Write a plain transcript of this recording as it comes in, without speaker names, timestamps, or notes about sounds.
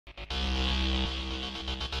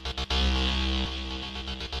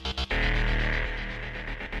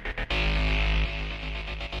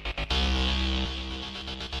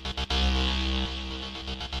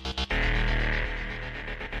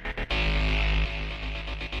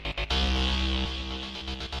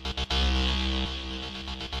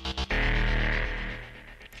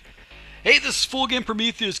Hey, this is Full Game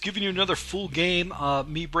Prometheus giving you another full game,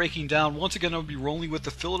 me breaking down. Once again, I'll be rolling with the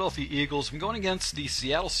Philadelphia Eagles. I'm going against the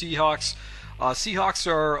Seattle Seahawks. Seahawks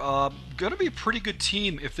are going to be a pretty good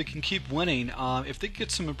team if they can keep winning. If they get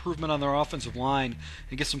some improvement on their offensive line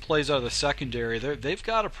and get some plays out of the secondary, they've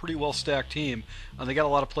got a pretty well-stacked team. They got a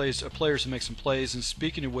lot of players to make some plays. And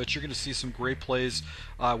speaking of which, you're going to see some great plays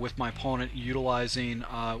with my opponent utilizing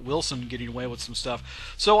Wilson getting away with some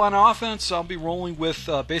stuff. So on offense, I'll be rolling with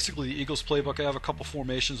basically the Eagles playbook. I have a couple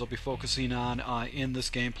formations I'll be focusing on in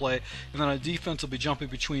this gameplay. And then on defense, I'll be jumping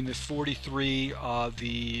between the 43,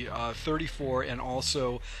 the 34, and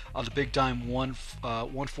also the big dime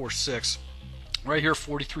 146. Right here,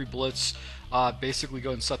 43 blitz. Basically go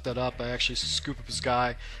ahead and set that up. I actually scoop up his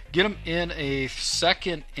guy, get him in a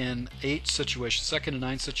 2nd and 8 situation, 2nd and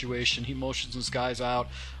 9 situation. He motions his guys out,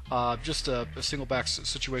 just a single back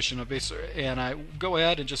situation. And I go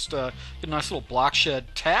ahead and just get a nice little block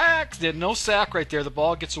shed tag. No sack right there. The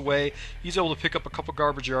ball gets away. He's able to pick up a couple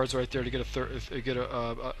garbage yards right there to get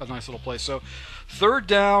a nice little play. So 3rd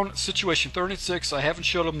down situation, 3rd and 6. I haven't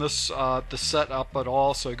showed him this the setup at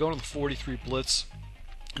all. So I go into the 43 blitz.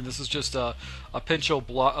 And this is just a pincho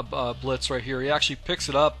blitz right here. He actually picks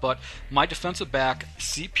it up, but my defensive back,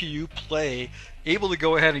 CPU play, able to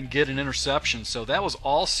go ahead and get an interception. So that was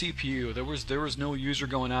all CPU. There was no user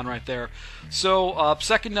going on right there. So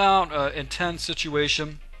 2nd down and 10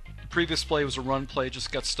 situation. The previous play was a run play, just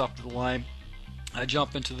got stuffed to the line. I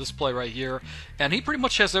jump into this play right here, and he pretty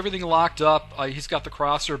much has everything locked up. He's got the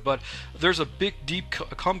crosser, but there's a big, deep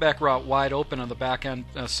comeback route wide open on the back end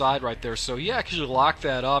side right there. So he actually locked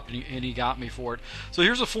that up, and he got me for it. So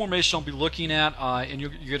here's a formation I'll be looking at, and you're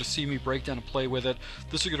going to see me break down and play with it.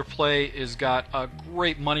 This particular play has got a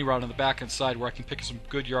great money route on the back end side where I can pick some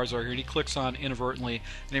good yards right here. And he clicks on inadvertently,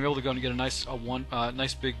 and I'm able to go and get a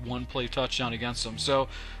nice big one-play touchdown against him. So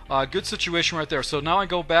good situation right there. So now I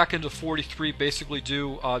go back into 43, basically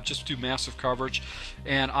just do massive coverage,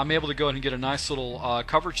 and I'm able to go ahead and get a nice little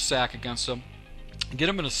coverage sack against him. Get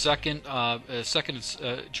him in a 2nd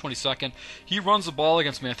and 22nd. He runs the ball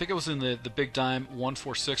against me. I think it was in the big dime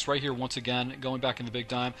 146 right here. Once again, going back in the big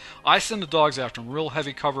dime. I send the dogs after him. Real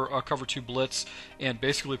heavy cover 2 blitz, and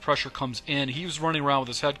basically pressure comes in. He was running around with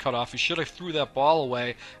his head cut off. He should have threw that ball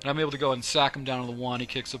away, and I'm able to go ahead and sack him down to the 1. He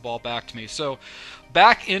kicks the ball back to me. So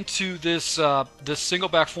back into this single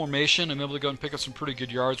back formation. I'm able to go and pick up some pretty good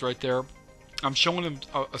yards right there. I'm showing him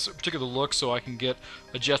a particular look so I can get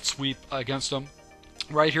a jet sweep against him.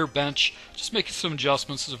 Right here, bench, just making some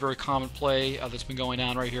adjustments. This is a very common play that's been going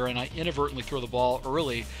on right here, and I inadvertently throw the ball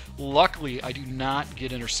early. Luckily, I do not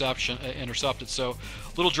get intercepted. So,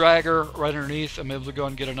 little dragger right underneath. I'm able to go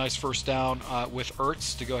and get a nice 1st down with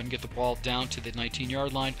Ertz to go ahead and get the ball down to the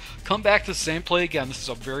 19-yard line. Come back to the same play again. This is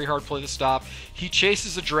a very hard play to stop. He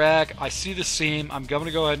chases a drag. I see the seam. I'm going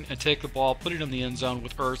to go ahead and take the ball, put it in the end zone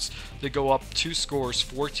with Ertz to go up 2 scores,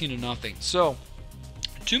 14-0. So,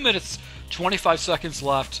 2 minutes, 25 seconds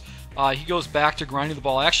left. He goes back to grinding the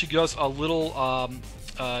ball. Actually does a little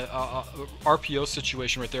RPO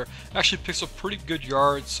situation right there. Actually picks up pretty good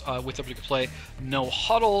yards with that particular play. No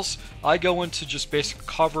huddles. I go into just basic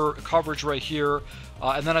coverage right here.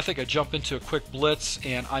 And then I think I jump into a quick blitz,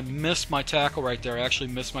 and I miss my tackle right there. I actually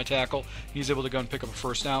missed my tackle. He's able to go and pick up a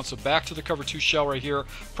 1st down. So back to the cover 2 shell right here.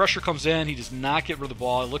 Pressure comes in. He does not get rid of the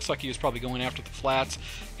ball. It looks like he was probably going after the flats.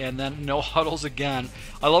 And then no huddles again.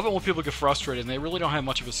 I love it when people get frustrated, and they really don't have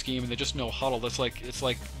much of a scheme, and they just no huddle. It's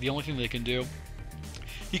like the only thing they can do.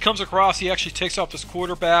 He comes across, he actually takes out this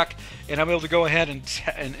quarterback, and I'm able to go ahead and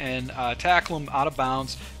tackle him out of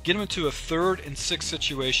bounds, get him into a 3rd and 6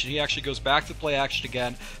 situation. He actually goes back to play action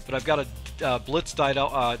again, but I've got a blitz dialed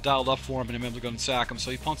up for him, and I'm able to go and sack him. So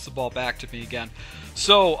he punts the ball back to me again.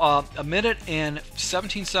 So a minute and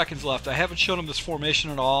 17 seconds left. I haven't shown him this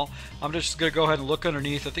formation at all. I'm just going to go ahead and look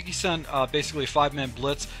underneath. I think he sent basically a 5-man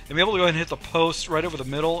blitz. I'm able to go ahead and hit the post right over the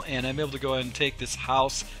middle, and I'm able to go ahead and take this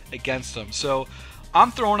house against him. So I'm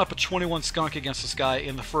throwing up a 21 skunk against this guy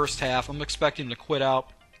in the 1st half. I'm expecting him to quit out.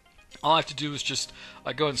 All I have to do is just go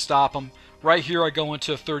ahead and stop him. Right here, I go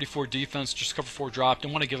into a 34 defense, just cover 4 drop.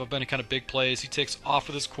 Don't want to give up any kind of big plays. He takes off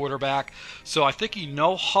with his quarterback. So I think he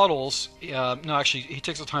no huddles. No, actually, he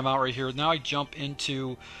takes a timeout right here. Now I jump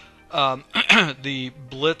into the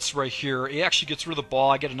blitz right here. He actually gets rid of the ball.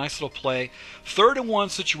 I get a nice little play. 3rd and 1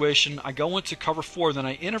 situation. I go into cover 4. Then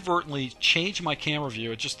I inadvertently change my camera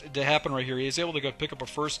view. It happened right here. He is able to go pick up a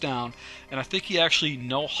 1st down. And I think he actually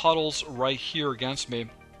no huddles right here against me.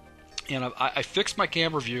 And I fixed my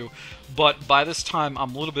camera view, but by this time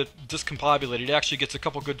I'm a little bit discombobulated. He actually gets a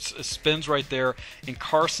couple good spins right there, and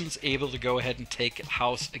Carson's able to go ahead and take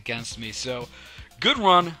house against me. So Good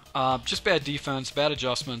run, just bad defense, bad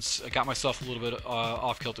adjustments. I got myself a little bit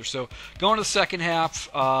off kilter. So going to the second half,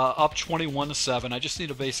 up 21-7. I just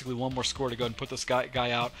need basically one more score to go and put this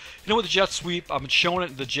guy out. With the jet sweep, I've been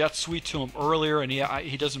showing the jet sweep to him earlier, and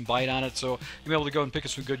he doesn't bite on it. So I'm able to go and pick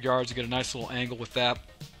up some good yards and get a nice little angle with that.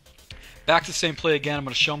 Back to the same play again. I'm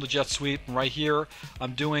going to show him the jet sweep. And right here,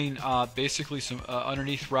 I'm doing basically some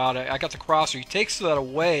underneath route. I got the crosser. He takes that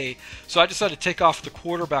away, so I decided to take off the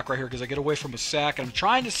quarterback right here because I get away from a sack. And I'm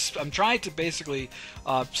trying to basically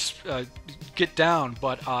get down,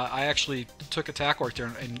 but I actually took a tackle right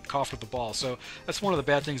there and coughed with the ball. So that's one of the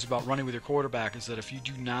bad things about running with your quarterback is that if you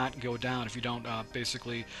do not go down, if you don't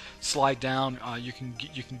basically slide down, you can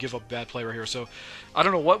give up a bad play right here. So I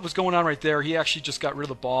don't know what was going on right there. He actually just got rid of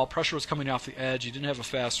the ball. Pressure was coming off the edge. He didn't have a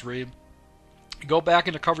fast read. Go back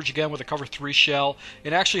into coverage again with a cover 3 shell.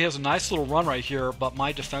 It actually has a nice little run right here, but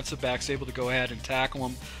my defensive back's able to go ahead and tackle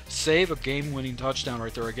him, save a game-winning touchdown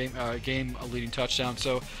right there, a game-leading touchdown.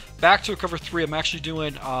 So back to a cover 3. I'm actually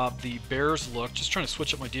doing the Bears look, just trying to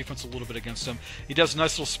switch up my defense a little bit against him. He does a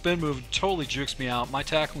nice little spin move, totally jukes me out. My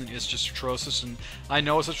tackling is just atrocious, and I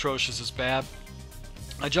know it's atrocious, it's bad.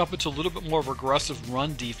 I jump into a little bit more of aggressive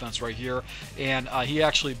run defense right here, and he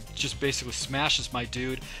actually just basically smashes my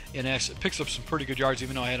dude and actually picks up some pretty good yards,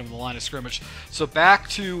 even though I had him in the line of scrimmage. So back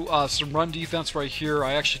to some run defense right here.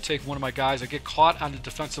 I actually take one of my guys. I get caught on the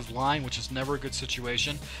defensive line, which is never a good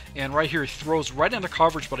situation. And right here, he throws right into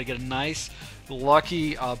coverage, but I get a nice,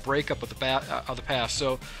 lucky breakup of the pass.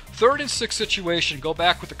 So 3rd and 6 situation. Go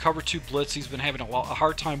back with the cover 2 blitz. He's been having a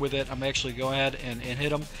hard time with it. I'm actually go ahead and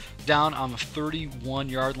hit him down on the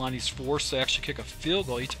 31-yard line. He's forced to actually kick a field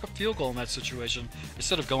goal. He took a field goal in that situation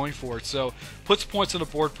instead of going for it. So puts points on the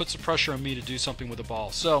board, puts the pressure on me to do something with the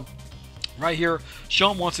ball. So right here,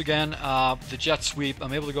 show him once again the jet sweep.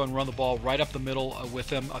 I'm able to go and run the ball right up the middle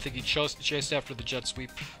with him. I think he chased after the jet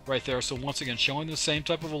sweep right there. So once again, showing the same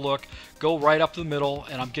type of a look. Go right up the middle,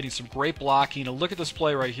 and I'm getting some great blocking. And look at this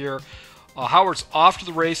play right here. Howard's off to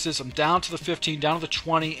the races. I'm down to the 15, down to the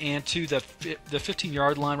 20, and to the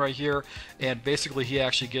 15-yard line right here. And basically, he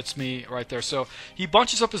actually gets me right there. So he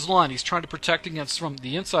bunches up his line. He's trying to protect against from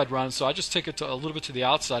the inside run. So I just take it a little bit to the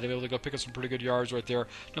outside. I'm able to go pick up some pretty good yards right there.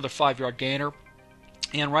 Another 5-yard gainer.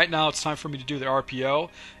 And right now it's time for me to do the RPO,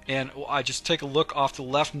 and I just take a look off to the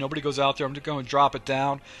left. Nobody goes out there. I'm going to go and drop it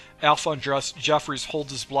down. Alphonse Jeffries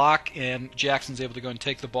holds his block, and Jackson's able to go and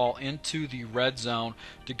take the ball into the red zone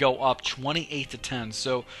to go up 28-10.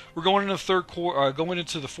 So we're going into the third quarter, going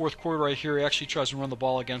into the fourth quarter right here. He actually tries to run the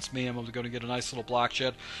ball against me. I'm able to go and get a nice little block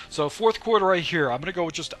shed. So fourth quarter right here, I'm going to go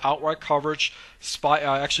with just outright coverage.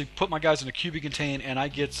 Actually put my guys in a QB contain, and I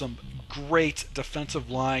get some great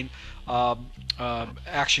defensive line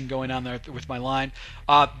action going on there with my line.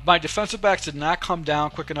 My defensive backs did not come down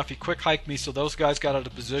quick enough. He quick hiked me, so those guys got out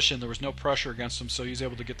of position. There was no pressure against him, so he was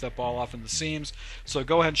able to get that ball off in the seams. So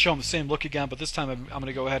go ahead and show him the same look again, but this time I'm going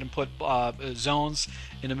to go ahead and put zones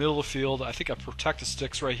in the middle of the field. I think I protect the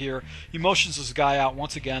sticks right here. He motions this guy out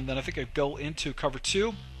once again. Then I think I go into cover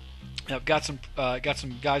 2. I've got some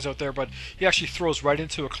guys out there, but he actually throws right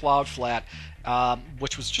into a cloud flat,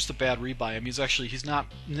 which was just a bad read by him. He's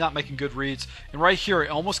not making good reads. And right here, it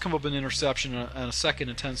almost come up an interception in a 2nd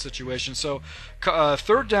and 10 situation. So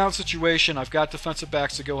 3rd down situation, I've got defensive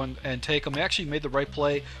backs to go and take them. They actually made the right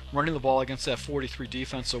play running the ball against that 43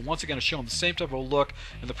 defense. So once again, I show him the same type of look,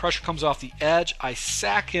 and the pressure comes off the edge. I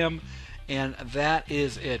sack him. And that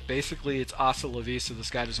is it. Basically, it's hasta la vista. This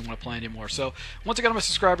guy doesn't want to play anymore. So, once again, my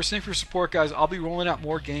subscribers, thank you for your support, guys. I'll be rolling out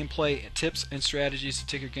more gameplay tips and strategies to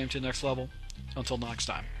take your game to the next level. Until next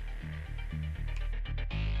time.